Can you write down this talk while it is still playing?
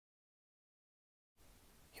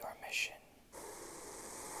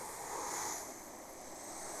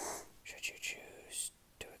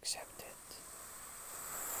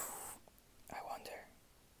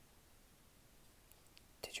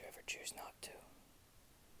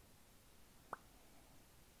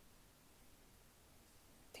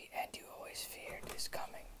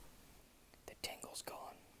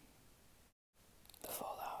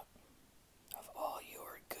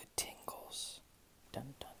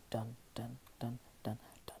dun dun dun dun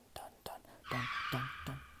dun dun dun dun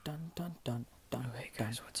dun dun dun dun dun. Oh, hey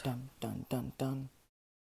guys, what's up? Dun dun dun dun.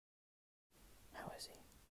 How is he?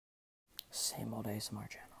 Same old ASMR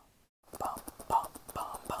channel. Bum bum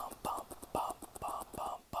bum bum bum bum bum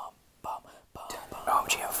bum bum bum bum.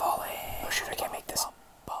 OMG, I'm falling. Oh shoot, I can't make this.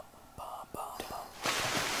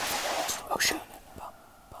 Oh shoot.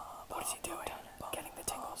 What is he doing? Getting the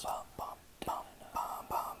tingles.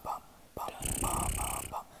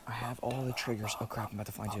 I have all the triggers. Oh crap, I'm about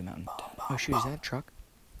to fly into a mountain. Oh shoot, is that a truck?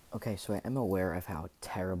 Okay, so I am aware of how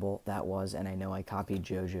terrible that was, and I know I copied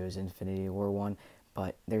JoJo's Infinity War one,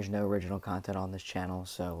 but there's no original content on this channel,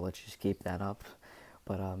 so let's just keep that up.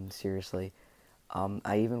 But seriously,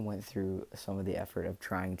 I even went through some of the effort of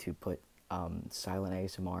trying to put silent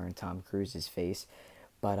ASMR in Tom Cruise's face,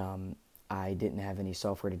 but I didn't have any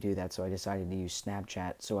software to do that, so I decided to use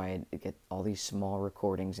Snapchat. So I had to get all these small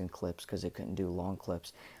recordings and clips because it couldn't do long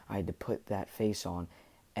clips. I had to put that face on,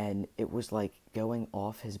 and it was like going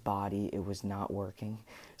off his body. It was not working,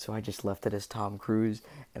 so I just left it as Tom Cruise.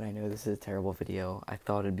 And I know this is a terrible video. I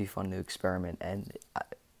thought it'd be fun to experiment, and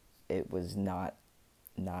it was not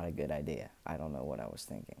a good idea. I don't know what I was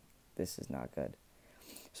thinking. This is not good.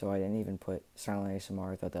 So I didn't even put silent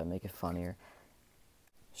ASMR. I thought that'd make it funnier.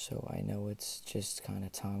 So I know it's just kind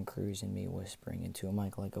of Tom Cruise and me whispering into a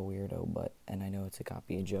mic like a weirdo, and I know it's a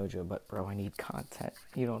copy of JoJo, but bro, I need content.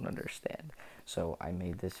 You don't understand. So I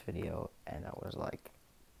made this video, and I was like,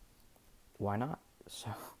 why not? So,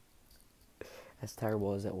 as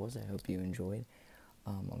terrible as it was, I hope you enjoyed.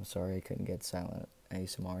 I'm sorry I couldn't get silent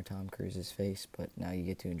ASMR Tom Cruise's face, but now you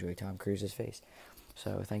get to enjoy Tom Cruise's face.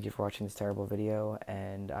 So thank you for watching this terrible video,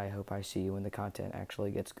 and I hope I see you when the content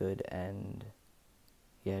actually gets good, and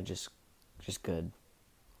yeah, just good.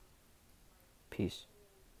 Peace.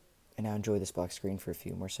 And now enjoy this black screen for a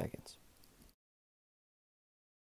few more seconds.